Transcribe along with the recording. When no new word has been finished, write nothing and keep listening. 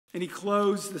And he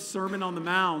closed the Sermon on the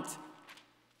Mount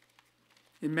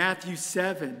in Matthew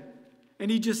 7.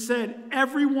 And he just said,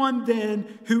 everyone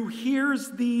then who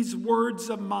hears these words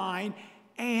of mine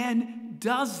and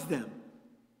does them.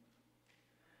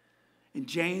 And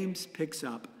James picks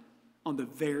up on the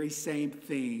very same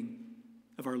theme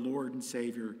of our Lord and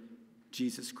Savior,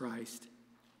 Jesus Christ.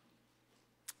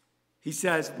 He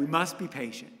says we must be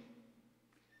patient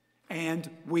and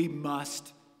we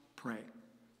must pray.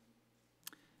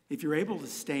 If you're able to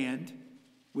stand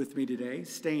with me today,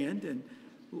 stand and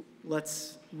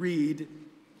let's read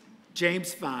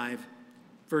James 5,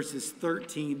 verses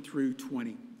 13 through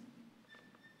 20.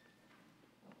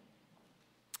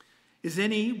 Is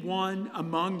anyone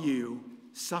among you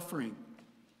suffering?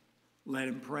 Let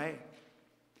him pray.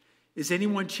 Is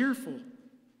anyone cheerful?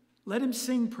 Let him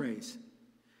sing praise.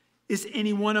 Is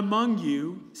anyone among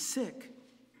you sick?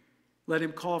 Let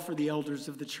him call for the elders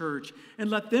of the church and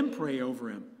let them pray over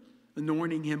him,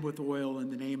 anointing him with oil in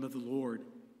the name of the Lord.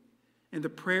 And the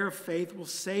prayer of faith will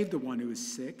save the one who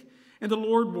is sick, and the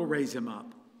Lord will raise him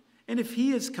up. And if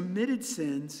he has committed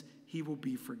sins, he will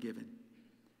be forgiven.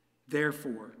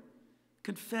 Therefore,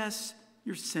 confess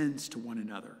your sins to one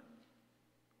another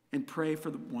and pray for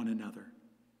one another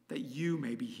that you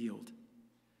may be healed.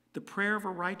 The prayer of a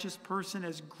righteous person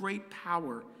has great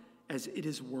power as it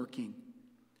is working.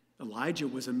 Elijah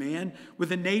was a man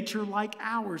with a nature like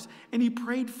ours, and he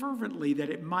prayed fervently that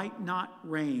it might not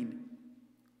rain.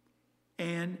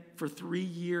 And for 3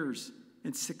 years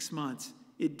and 6 months,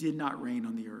 it did not rain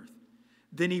on the earth.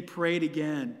 Then he prayed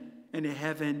again, and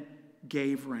heaven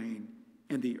gave rain,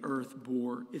 and the earth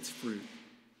bore its fruit.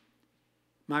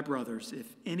 My brothers, if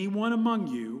anyone among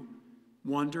you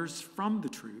wanders from the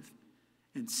truth,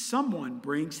 and someone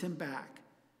brings him back,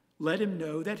 let him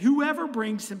know that whoever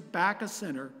brings him back a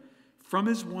sinner from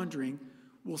his wandering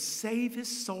will save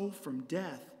his soul from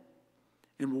death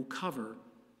and will cover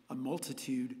a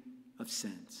multitude of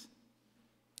sins.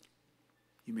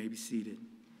 You may be seated.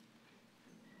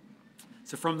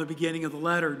 So from the beginning of the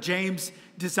letter, James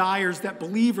desires that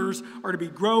believers are to be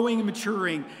growing and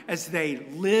maturing as they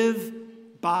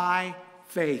live by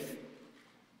faith.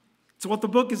 It's what the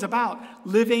book is about,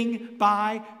 living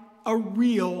by a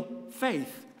real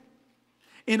faith.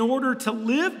 In order to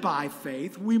live by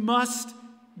faith, we must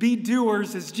be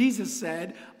doers, as Jesus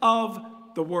said, of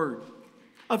the word,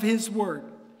 of his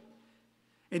word.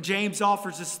 And James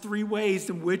offers us 3 ways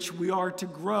in which we are to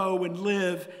grow and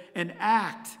live and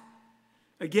act.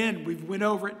 Again, we've went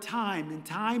over it time and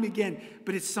time again,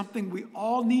 but it's something we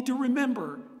all need to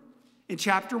remember. In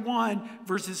chapter 1,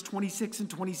 verses 26 and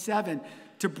 27,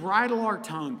 to bridle our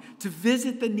tongue, to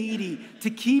visit the needy, to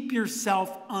keep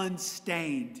yourself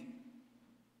unstained.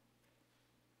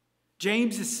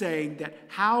 James is saying that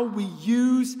how we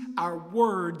use our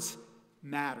words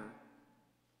matter.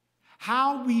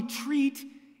 How we treat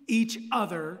each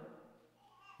other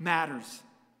matters.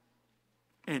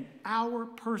 And our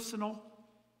personal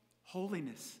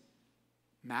holiness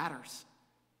matters.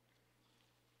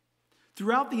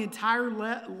 Throughout the entire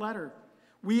letter,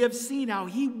 we have seen how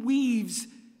he weaves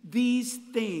these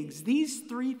things, these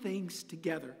 3 things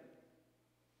together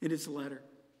in his letter.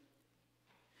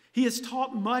 He has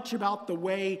taught much about the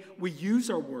way we use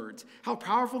our words, how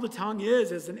powerful the tongue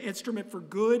is as an instrument for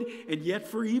good and yet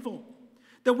for evil.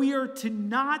 That we are to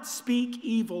not speak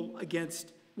evil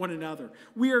against one another.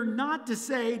 We are not to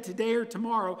say today or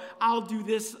tomorrow, I'll do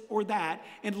this or that,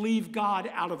 and leave God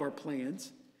out of our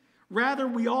plans. Rather,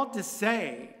 we ought to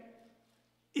say,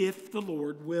 if the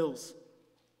Lord wills.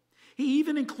 He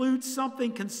even includes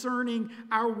something concerning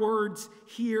our words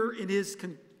here in his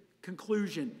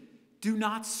conclusion. Do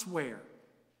not swear.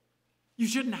 You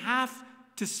shouldn't have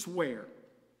to swear.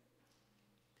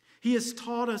 He has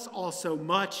taught us also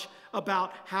much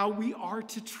about how we are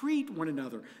to treat one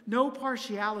another. No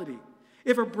partiality.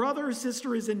 If a brother or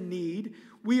sister is in need,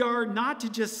 we are not to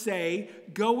just say,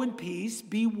 go in peace,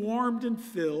 be warmed and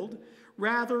filled.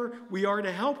 Rather, we are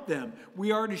to help them.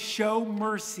 We are to show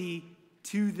mercy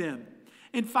to them.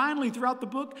 And finally, throughout the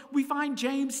book, we find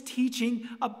James teaching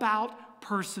about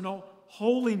personal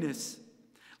holiness.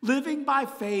 Living by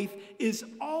faith is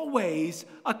always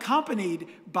accompanied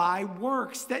by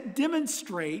works that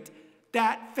demonstrate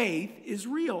that faith is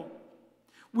real.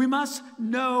 We must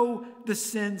know the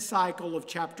sin cycle of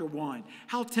chapter 1,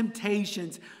 how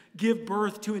temptations give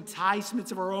birth to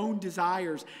enticements of our own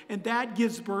desires, and that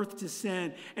gives birth to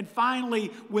sin. And finally,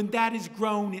 when that is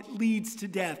grown, it leads to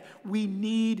death. We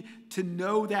need to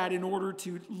know that in order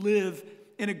to live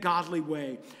in a godly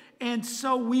way. And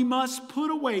so we must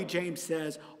put away, James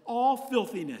says, all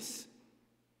filthiness,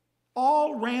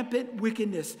 all rampant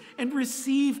wickedness, and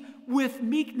receive with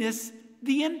meekness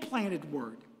the implanted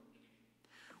word.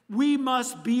 We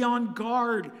must be on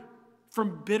guard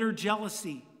from bitter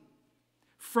jealousy,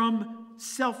 from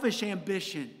selfish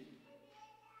ambition,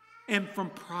 and from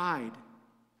pride.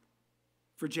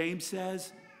 For James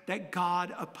says that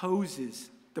God opposes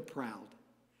the proud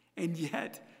and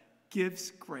yet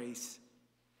gives grace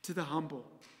to the humble.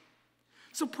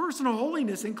 So personal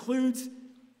holiness includes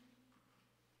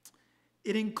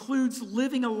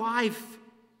living a life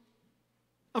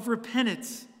of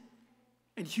repentance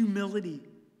and humility,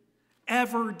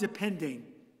 ever depending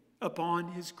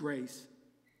upon his grace.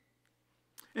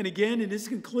 And again, in his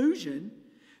conclusion,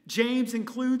 James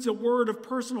includes a word of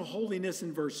personal holiness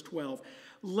in verse 12.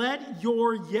 Let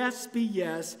your yes be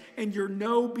yes and your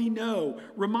no be no,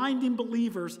 reminding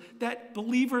believers that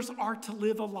believers are to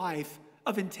live a life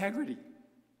of integrity.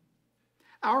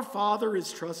 Our Father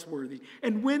is trustworthy,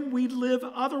 and when we live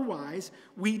otherwise,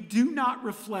 we do not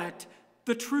reflect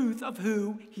the truth of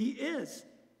who he is.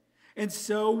 And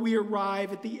so we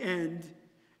arrive at the end,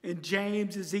 and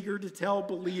James is eager to tell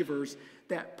believers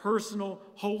that personal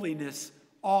holiness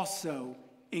also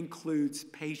includes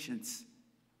patience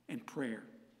and prayer.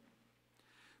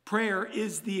 Prayer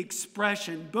is the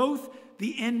expression, both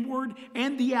the inward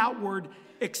and the outward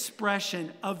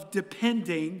expression of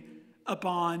depending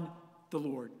upon the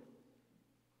Lord.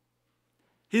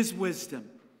 His wisdom,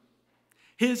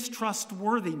 his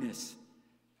trustworthiness,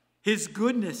 his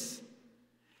goodness,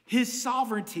 his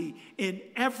sovereignty in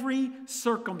every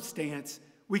circumstance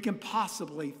we can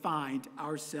possibly find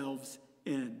ourselves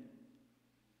in.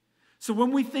 So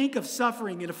when we think of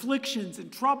suffering and afflictions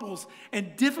and troubles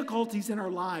and difficulties in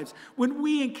our lives, when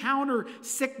we encounter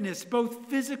sickness, both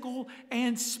physical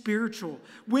and spiritual,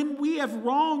 when we have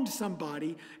wronged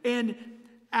somebody and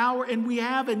we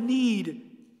have a need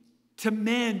to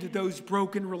mend those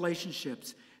broken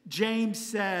relationships, James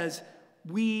says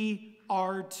we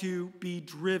are to be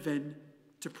driven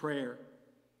to prayer,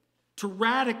 to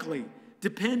radically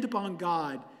depend upon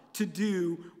God to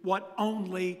do what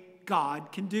only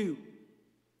God can do.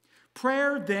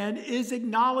 Prayer, then, is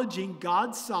acknowledging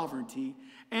God's sovereignty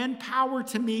and power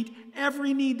to meet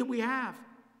every need that we have.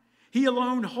 He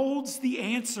alone holds the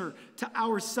answer to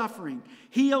our suffering.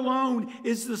 He alone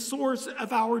is the source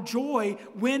of our joy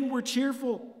when we're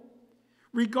cheerful.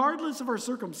 Regardless of our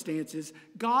circumstances,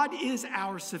 God is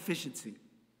our sufficiency.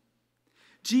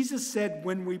 Jesus said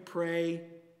when we pray,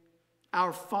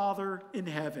 "Our Father in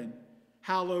heaven,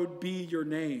 hallowed be your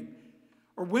name."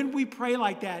 Or when we pray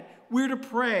like that, we're to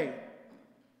pray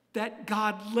that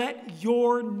God, let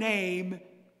your name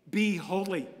be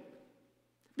holy,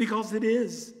 because it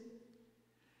is.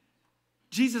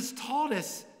 Jesus taught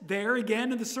us there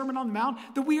again in the Sermon on the Mount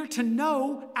that we are to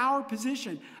know our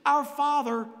position. Our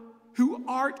Father who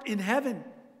art in heaven.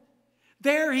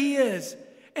 There he is.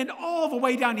 And all the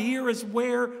way down here is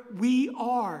where we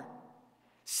are,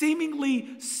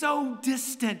 seemingly so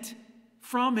distant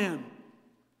from him.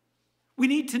 We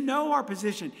need to know our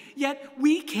position. Yet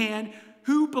we can,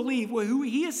 who believe, who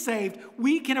he has saved,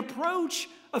 we can approach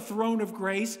a throne of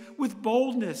grace with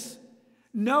boldness,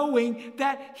 knowing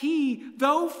that he,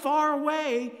 though far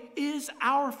away, is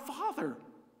our Father.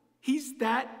 He's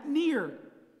that near.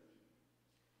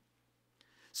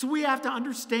 So we have to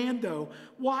understand, though,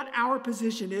 what our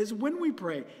position is when we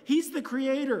pray. He's the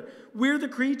creator. We're the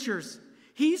creatures.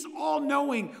 He's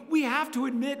all-knowing. We have to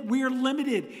admit we are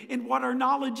limited in what our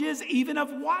knowledge is, even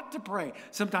of what to pray.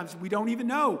 Sometimes we don't even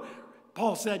know.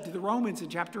 Paul said to the Romans in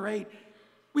chapter 8,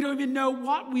 we don't even know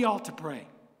what we ought to pray.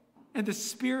 And the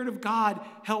Spirit of God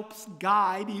helps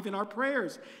guide even our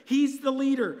prayers. He's the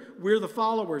leader. We're the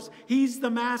followers. He's the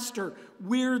master.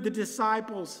 We're the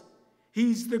disciples.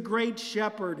 He's the great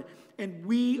shepherd, and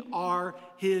we are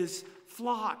his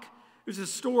flock. There's a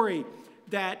story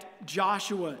that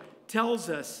Joshua tells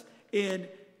us in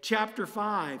chapter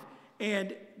 5,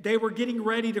 and they were getting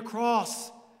ready to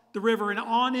cross the river and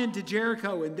on into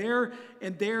Jericho, and there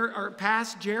or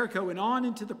past Jericho and on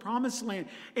into the promised land.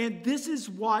 And this is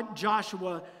what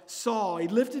Joshua saw. He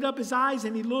lifted up his eyes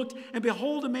and he looked, and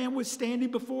behold, a man was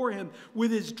standing before him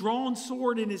with his drawn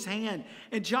sword in his hand.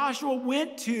 And Joshua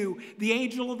went to the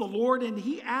angel of the Lord and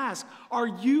he asked, "Are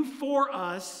you for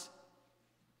us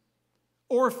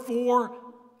or for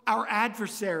our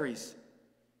adversaries?"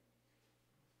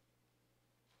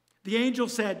 The angel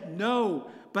said, "No,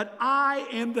 but I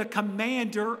am the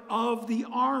commander of the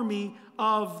army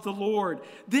of the Lord."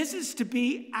 This is to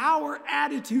be our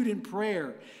attitude in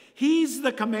prayer. He's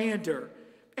the commander.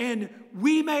 And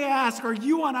we may ask, are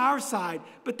you on our side?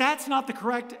 But that's not the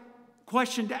correct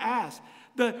question to ask.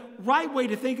 The right way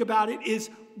to think about it is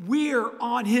we're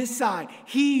on his side.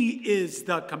 He is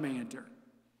the commander,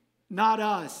 not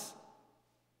us.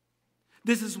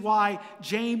 This is why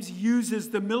James uses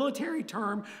the military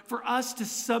term for us to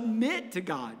submit to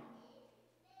God.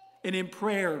 And in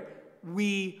prayer,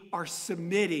 we are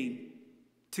submitting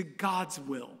to God's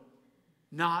will,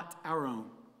 not our own.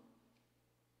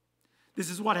 This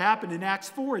is what happened in Acts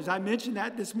 4, as I mentioned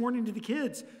that this morning to the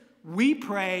kids. We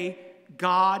pray,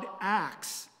 God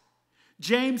acts.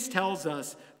 James tells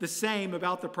us the same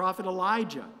about the prophet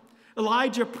Elijah.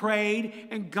 Elijah prayed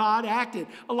and God acted.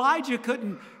 Elijah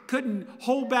couldn't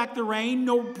hold back the rain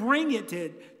nor bring it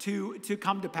to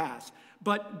come to pass.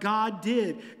 But God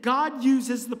did. God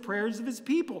uses the prayers of his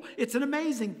people. It's an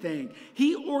amazing thing.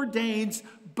 He ordains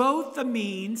both the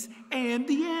means and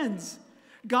the ends.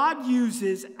 God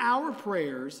uses our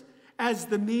prayers as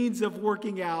the means of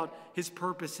working out his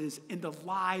purposes in the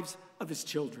lives of his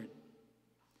children.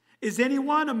 Is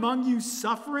anyone among you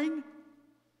suffering?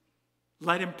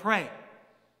 Let him pray.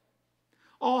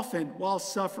 Often, while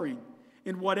suffering,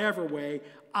 in whatever way,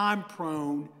 I'm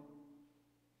prone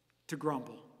to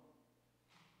grumble,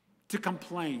 to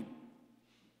complain.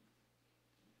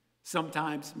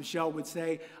 Sometimes, Michelle would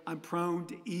say, I'm prone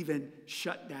to even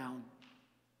shut down,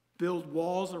 build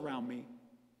walls around me,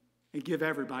 and give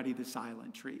everybody the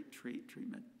silent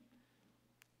treatment.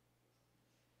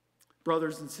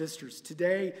 Brothers and sisters,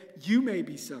 today you may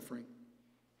be suffering,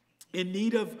 in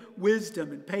need of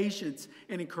wisdom and patience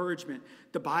and encouragement.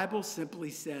 The Bible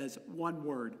simply says one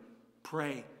word: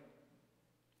 pray.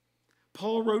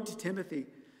 Paul wrote to Timothy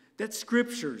that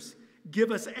scriptures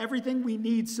give us everything we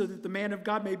need so that the man of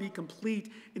God may be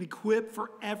complete and equipped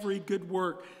for every good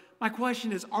work. My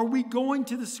question is, are we going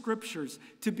to the scriptures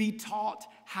to be taught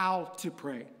how to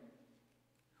pray?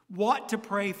 What to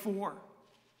pray for?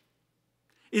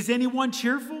 Is anyone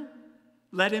cheerful?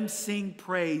 Let him sing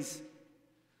praise.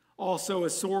 Also, a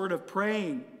sort of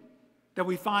praying that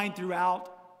we find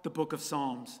throughout the book of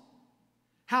Psalms.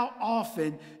 How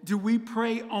often do we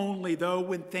pray only, though,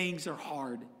 when things are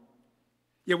hard?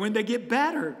 Yet when they get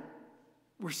better,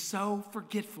 we're so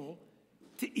forgetful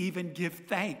to even give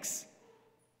thanks.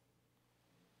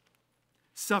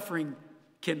 Suffering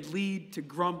can lead to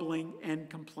grumbling and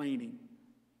complaining,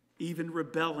 even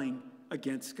rebelling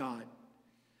against God.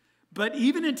 But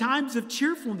even in times of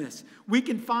cheerfulness, we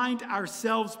can find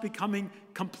ourselves becoming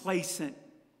complacent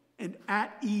and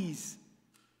at ease,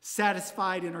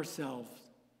 satisfied in ourselves,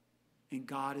 and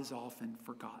God is often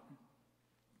forgotten.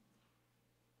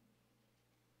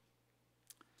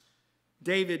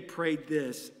 David prayed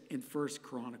this in 1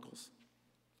 Chronicles.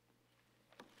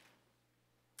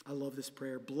 I love this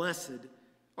prayer. Blessed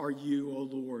are you, O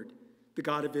Lord, the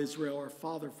God of Israel, our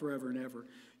Father forever and ever.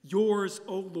 Yours,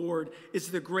 O Lord, is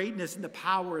the greatness and the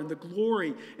power and the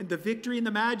glory and the victory and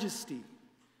the majesty.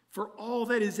 For all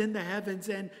that is in the heavens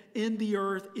and in the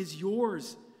earth is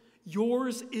yours.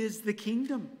 Yours is the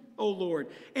kingdom, O Lord,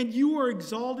 and you are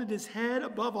exalted as head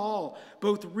above all.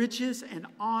 Both riches and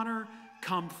honor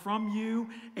come from you,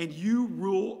 and you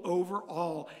rule over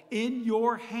all. In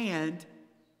your hand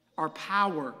are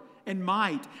power and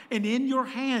might, and in your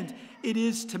hand it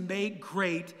is to make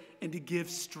great and to give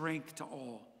strength to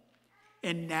all.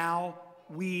 And now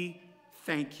we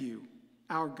thank you,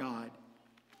 our God,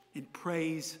 and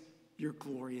praise your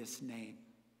glorious name.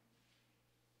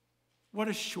 What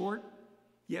a short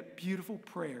yet beautiful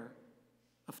prayer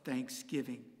of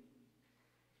thanksgiving.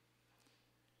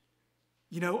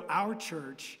 You know, our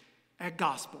church at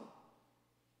Gospel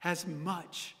has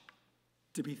much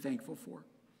to be thankful for.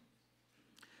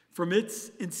 From its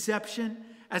inception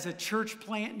as a church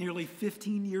plant nearly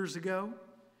 15 years ago,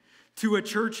 to a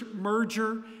church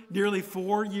merger nearly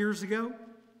 4 years ago,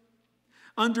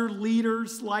 under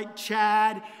leaders like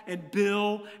Chad and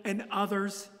Bill and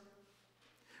others,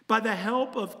 by the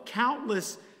help of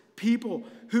countless people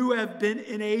who have been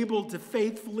enabled to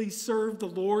faithfully serve the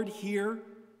Lord here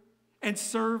and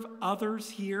serve others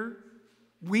here,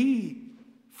 we,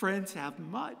 friends, have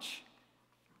much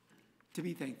to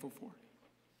be thankful for.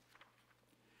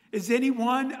 Is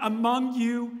anyone among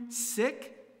you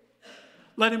sick?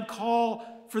 Let him call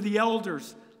for the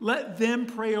elders. Let them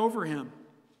pray over him.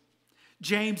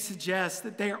 James suggests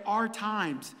that there are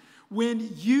times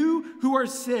when you who are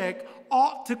sick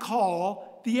ought to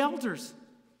call the elders.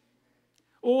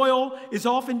 Oil is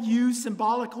often used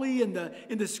symbolically in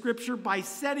the scripture by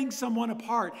setting someone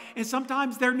apart. And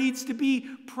sometimes there needs to be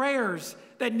prayers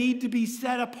that need to be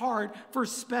set apart for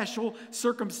special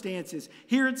circumstances.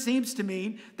 Here it seems to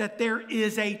mean that there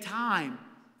is a time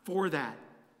for that.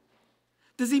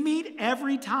 Does he mean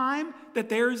every time that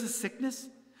there is a sickness?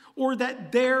 or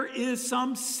that there is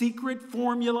some secret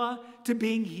formula to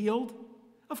being healed?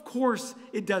 Of course,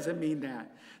 it doesn't mean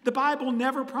that. The Bible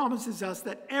never promises us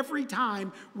that every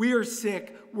time we are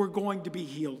sick, we're going to be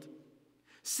healed.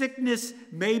 Sickness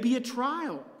may be a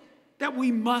trial that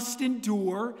we must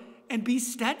endure and be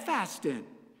steadfast in.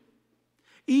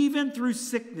 Even through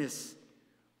sickness,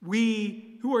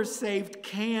 we who are saved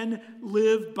can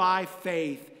live by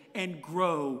faith and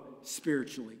grow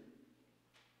spiritually.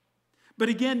 But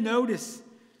again, notice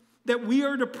that we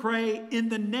are to pray in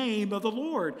the name of the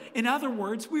Lord. In other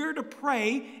words, we are to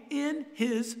pray in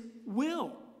His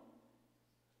will.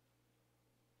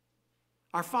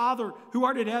 Our Father, who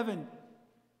art in heaven,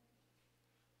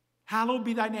 hallowed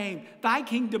be thy name. Thy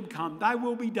kingdom come, thy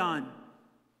will be done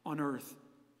on earth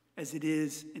as it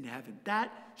is in heaven.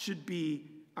 That should be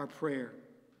our prayer.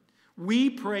 We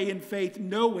pray in faith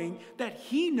knowing that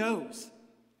He knows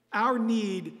our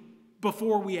need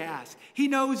before we ask. He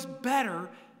knows better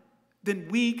than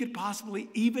we could possibly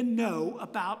even know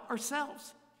about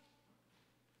ourselves.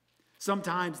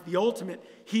 Sometimes the ultimate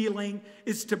healing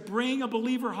is to bring a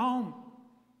believer home.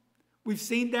 We've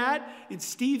seen that in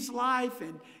Steve's life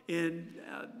and in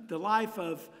the life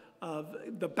of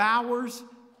the Bowers.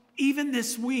 Even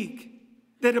this week,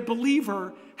 that a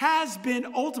believer has been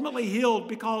ultimately healed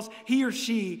because he or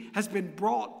she has been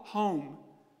brought home.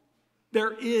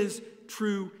 There is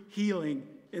true healing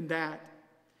in that.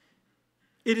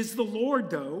 It is the Lord,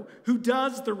 though, who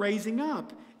does the raising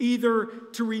up, either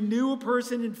to renew a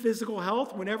person in physical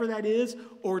health, whenever that is,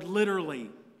 or literally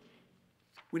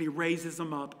when He raises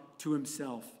them up to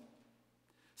Himself.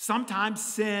 Sometimes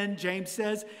sin, James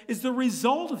says, is the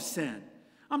result of sin.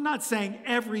 I'm not saying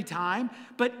every time,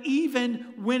 but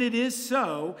even when it is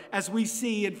so, as we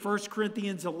see in 1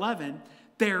 Corinthians 11,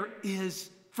 there is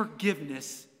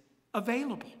forgiveness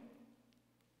available.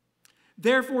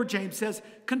 Therefore, James says,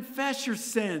 confess your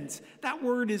sins. That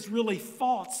word is really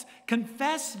faults.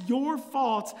 Confess your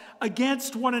faults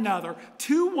against one another,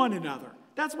 to one another.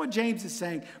 That's what James is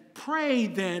saying. Pray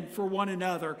then for one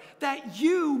another that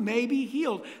you may be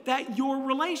healed, that your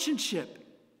relationship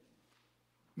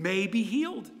may be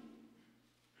healed.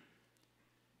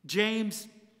 James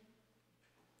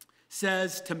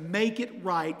says to make it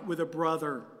right with a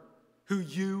brother who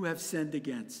you have sinned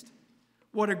against.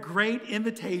 What a great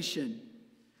invitation,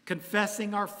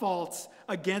 confessing our faults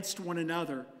against one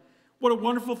another. What a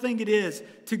wonderful thing it is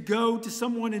to go to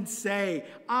someone and say,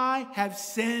 I have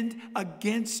sinned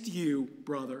against you,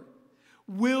 brother.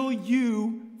 Will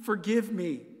you forgive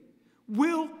me?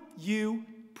 Will you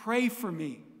pray for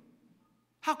me?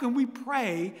 How can we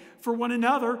pray for one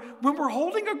another when we're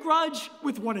holding a grudge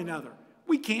with one another?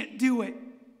 We can't do it.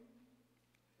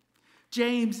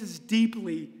 James is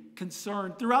deeply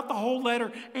concerned throughout the whole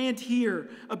letter and here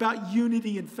about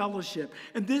unity and fellowship.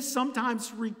 And this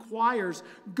sometimes requires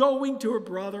going to a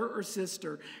brother or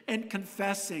sister and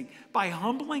confessing by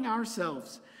humbling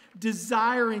ourselves,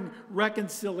 desiring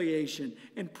reconciliation,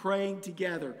 and praying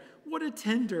together. What a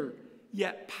tender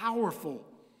yet powerful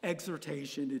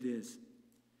exhortation it is.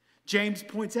 James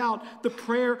points out the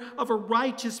prayer of a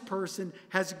righteous person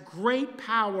has great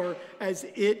power as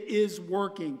it is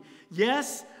working.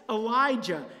 Yes,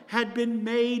 Elijah had been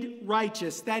made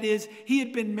righteous. That is, he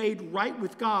had been made right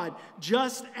with God,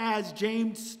 just as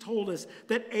James told us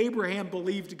that Abraham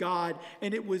believed God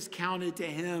and it was counted to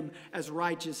him as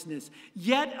righteousness.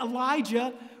 Yet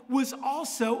Elijah was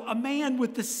also a man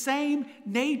with the same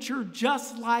nature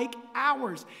just like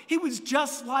ours. He was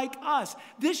just like us.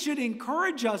 This should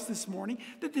encourage us this morning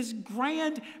that this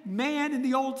grand man in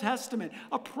the Old Testament,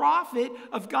 a prophet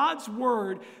of God's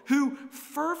word who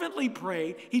fervently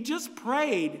prayed, he just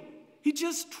prayed, he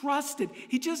just trusted,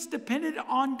 he just depended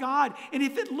on God. And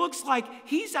if it looks like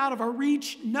he's out of our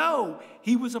reach, no,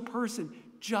 he was a person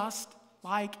just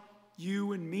like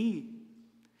you and me.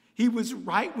 He was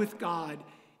right with God.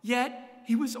 Yet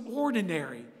he was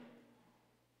ordinary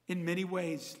in many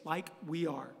ways, like we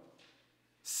are.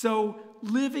 So,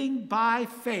 living by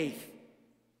faith,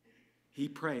 he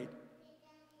prayed.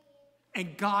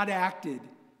 And God acted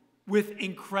with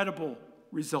incredible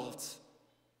results.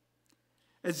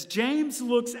 As James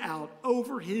looks out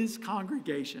over his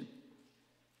congregation,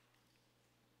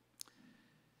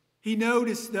 he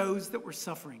noticed those that were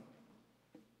suffering.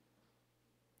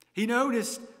 He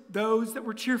noticed those that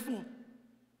were cheerful.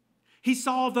 He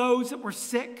saw those that were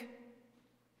sick.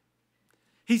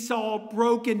 He saw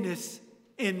brokenness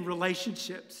in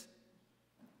relationships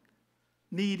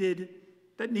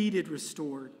that needed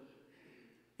restored.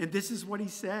 And this is what he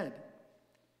said,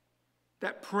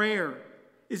 that prayer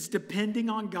is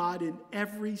depending on God in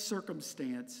every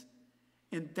circumstance,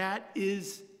 and that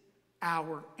is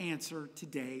our answer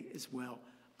today as well.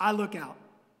 I look out.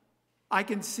 I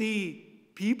can see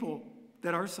people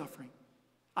that are suffering.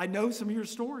 I know some of your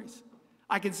stories.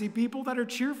 I can see people that are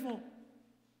cheerful.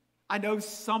 I know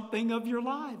something of your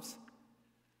lives.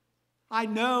 I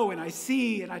know and I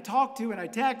see and I talk to and I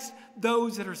text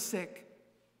those that are sick.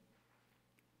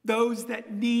 Those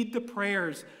that need the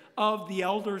prayers of the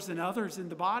elders and others in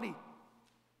the body.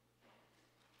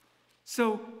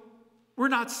 So we're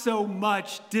not so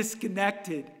much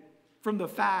disconnected from the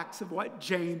facts of what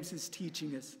James is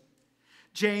teaching us.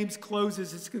 James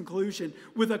closes his conclusion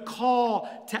with a call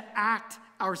to act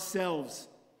ourselves.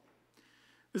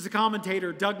 There's a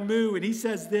commentator, Doug Moo, and he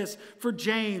says this: for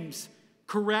James,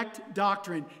 correct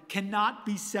doctrine cannot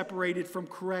be separated from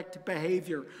correct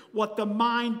behavior. What the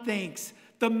mind thinks,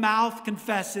 the mouth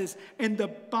confesses, and the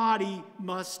body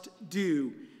must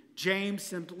do. James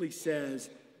simply says,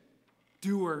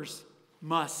 doers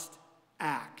must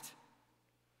act.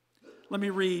 Let me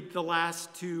read the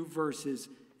last two verses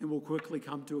and we'll quickly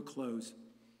come to a close.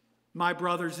 My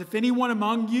brothers, if anyone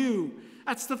among you,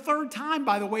 that's the third time,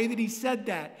 by the way, that he said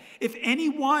that. If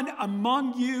anyone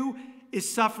among you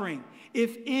is suffering,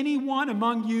 if anyone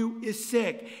among you is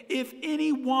sick, if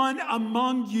anyone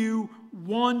among you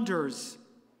wanders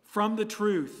from the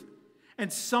truth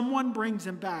and someone brings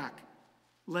him back,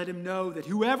 let him know that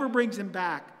whoever brings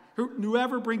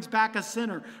back a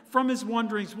sinner from his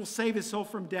wanderings will save his soul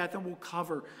from death and will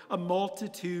cover a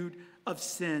multitude of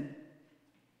sin.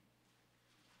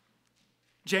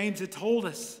 James had told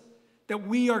us that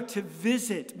we are to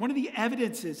visit. One of the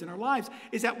evidences in our lives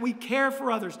is that we care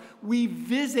for others. We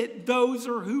visit those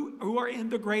who are in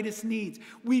the greatest needs.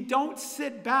 We don't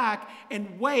sit back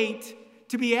and wait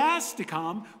to be asked to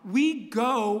come. We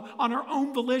go on our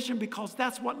own volition because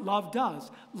that's what love does.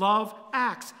 Love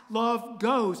acts. Love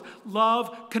goes.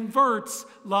 Love converts.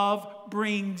 Love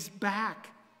brings back.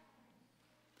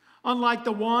 Unlike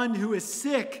the one who is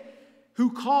sick,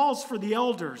 who calls for the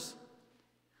elders,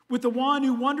 with the one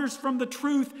who wanders from the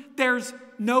truth, there's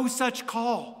no such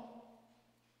call.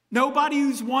 Nobody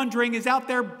who's wandering is out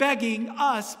there begging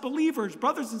us, believers,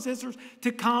 brothers and sisters,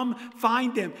 to come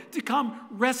find them, to come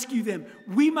rescue them.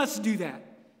 We must do that.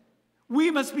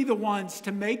 We must be the ones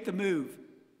to make the move,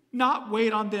 not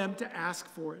wait on them to ask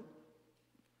for it.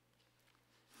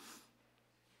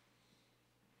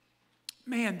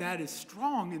 Man, that is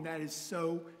strong and that is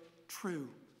so true.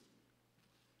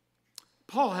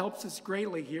 Paul helps us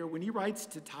greatly here when he writes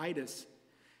to Titus.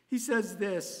 He says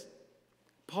this,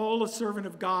 Paul, a servant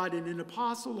of God and an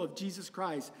apostle of Jesus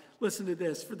Christ, listen to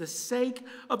this, for the sake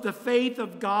of the faith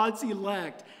of God's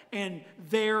elect and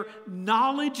their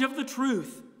knowledge of the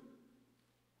truth,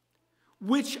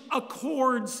 which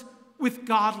accords with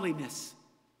godliness.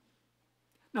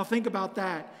 Now think about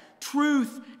that.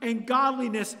 Truth and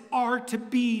godliness are to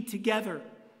be together.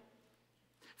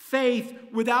 Faith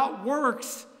without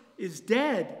works is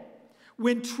dead.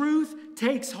 When truth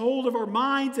takes hold of our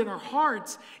minds and our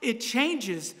hearts, it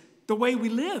changes the way we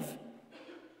live.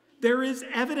 There is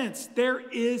evidence. There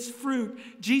is fruit.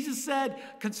 Jesus said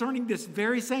concerning this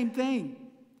very same thing,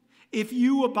 if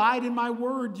you abide in my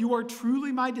word, you are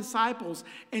truly my disciples,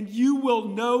 and you will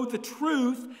know the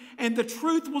truth, and the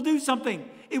truth will do something.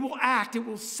 It will act. It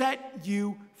will set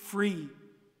you free.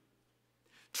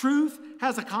 Truth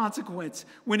has a consequence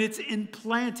when it's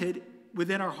implanted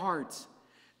within our hearts.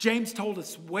 James told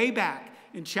us way back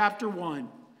in chapter 1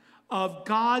 of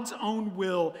God's own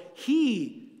will.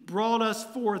 He brought us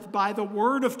forth by the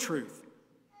word of truth,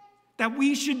 that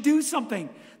we should do something,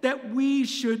 that we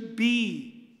should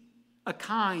be a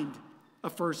kind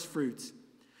of first fruits.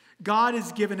 God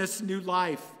has given us new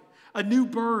life, a new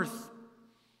birth.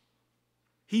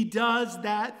 He does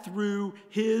that through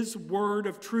his word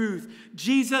of truth.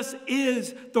 Jesus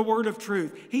is the word of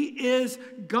truth. He is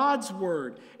God's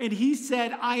word. And he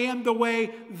said, I am the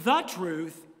way, the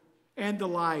truth, and the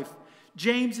life.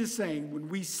 James is saying, when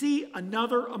we see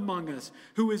another among us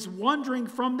who is wandering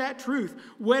from that truth,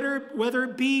 whether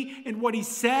it be in what he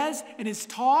says, in his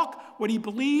talk, what he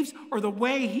believes, or the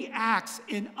way he acts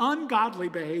in ungodly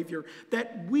behavior,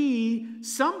 that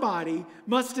somebody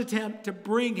must attempt to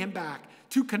bring him back,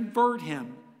 to convert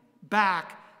him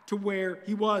back to where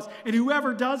he was. And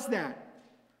whoever does that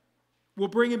will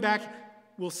bring him back,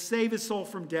 will save his soul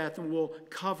from death, and will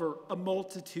cover a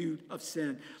multitude of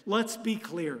sin. Let's be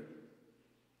clear.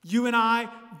 You and I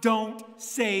don't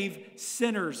save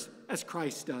sinners as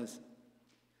Christ does.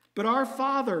 But our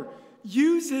Father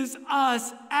uses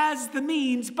us as the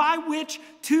means by which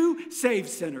to save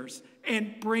sinners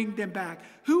and bring them back.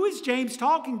 Who is James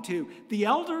talking to? The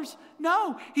elders?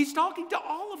 No, he's talking to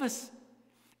all of us.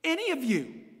 Any of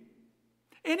you.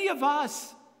 Any of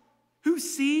us who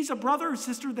sees a brother or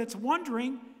sister that's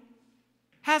wondering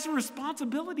has a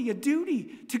responsibility, a duty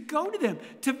to go to them,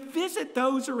 to visit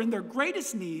those who are in their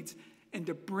greatest needs, and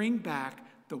to bring back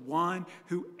the one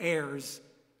who errs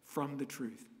from the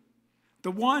truth.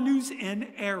 The one who's in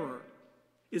error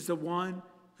is the one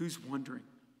who's wondering.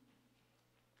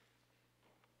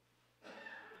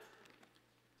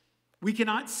 We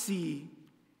cannot see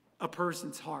a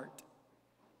person's heart.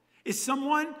 Is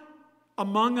someone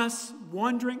among us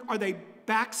wondering, are they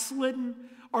backslidden?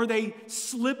 Are they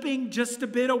slipping just a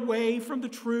bit away from the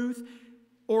truth?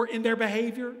 Or in their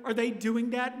behavior, are they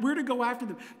doing that? We're to go after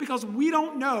them because we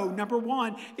don't know, number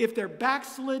one, if they're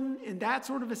backslidden in that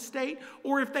sort of a state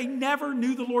or if they never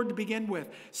knew the Lord to begin with.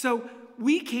 So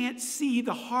we can't see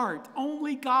the heart.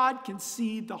 Only God can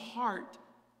see the heart.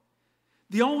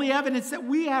 The only evidence that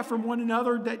we have from one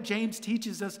another that James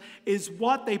teaches us is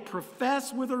what they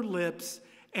profess with their lips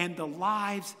and the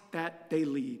lives that they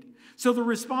lead. So the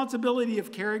responsibility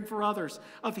of caring for others,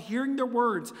 of hearing their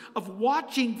words, of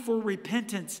watching for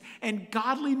repentance and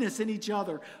godliness in each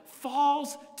other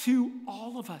falls to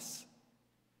all of us.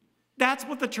 That's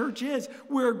what the church is.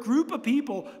 We're a group of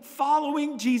people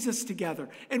following Jesus together.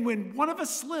 And when one of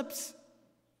us slips,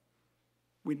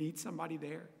 we need somebody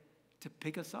there to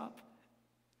pick us up,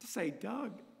 to say,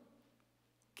 Doug,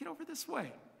 get over this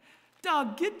way.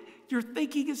 Doug, your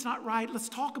thinking is not right. Let's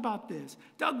talk about this.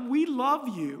 Doug, we love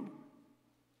you.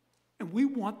 And we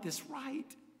want this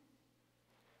right.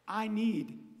 I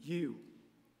need you.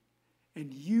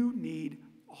 And you need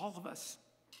all of us.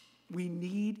 We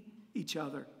need each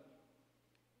other.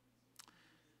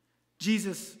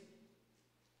 Jesus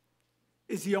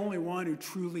is the only one who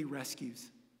truly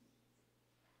rescues.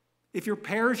 If you're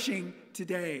perishing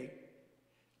today,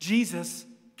 Jesus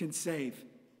can save.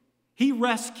 He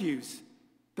rescues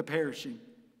the perishing.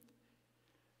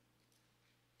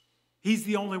 He's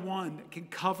the only one that can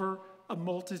cover a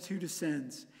multitude of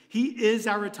sins. He is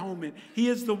our atonement. He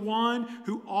is the one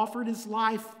who offered his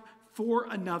life for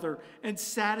another and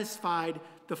satisfied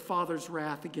the Father's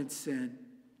wrath against sin.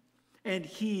 And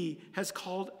he has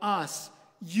called us,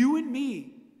 you and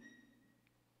me,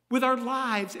 with our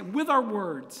lives and with our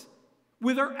words,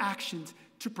 with our actions,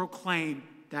 to proclaim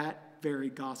that very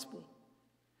gospel.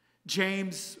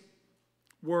 James'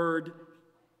 word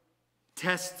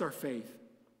tests our faith.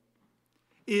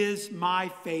 Is my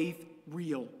faith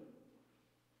real?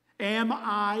 Am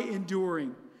I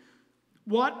enduring?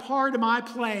 What part am I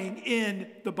playing in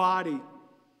the body?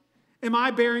 Am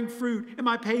I bearing fruit? Am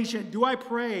I patient? Do I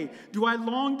pray? Do I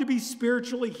long to be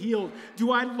spiritually healed?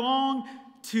 Do I long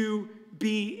to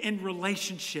be in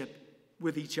relationship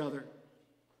with each other?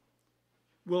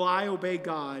 Will I obey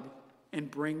God and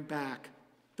bring back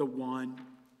the one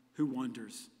who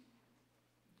wonders?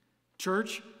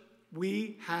 Church,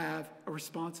 we have a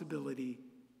responsibility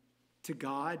to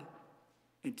God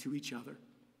and to each other.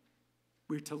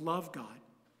 We're to love God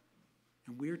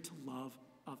and we're to love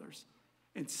others.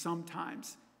 And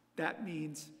sometimes that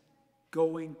means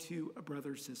going to a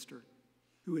brother or sister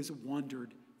who has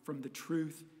wandered from the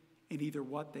truth in either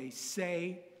what they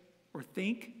say or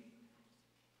think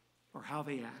or how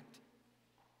they act.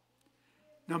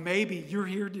 Now, maybe you're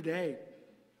here today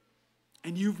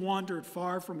and you've wandered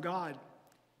far from God.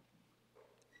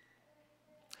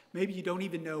 Maybe you don't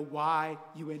even know why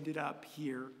you ended up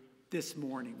here this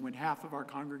morning when half of our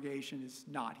congregation is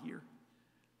not here.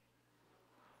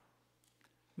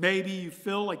 Maybe you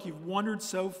feel like you've wandered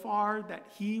so far that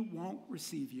he won't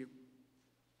receive you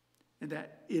and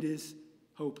that it is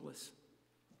hopeless.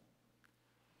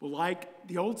 Well, like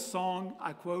the old song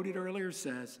I quoted earlier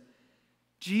says,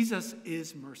 Jesus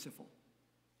is merciful.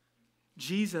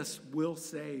 Jesus will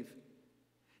save.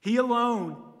 He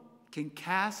alone can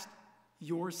cast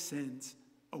your sins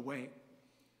away,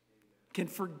 can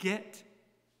forget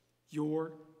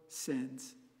your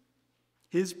sins.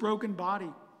 His broken body,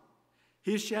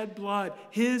 his shed blood,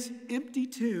 his empty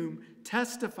tomb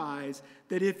testifies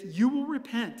that if you will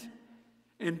repent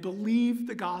and believe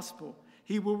the gospel,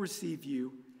 he will receive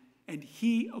you, and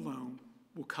he alone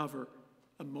will cover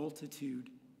a multitude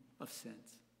of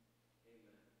sins.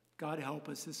 God help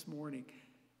us this morning,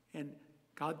 and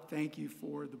God thank you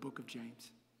for the book of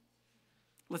James.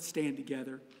 Let's stand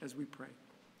together as we pray.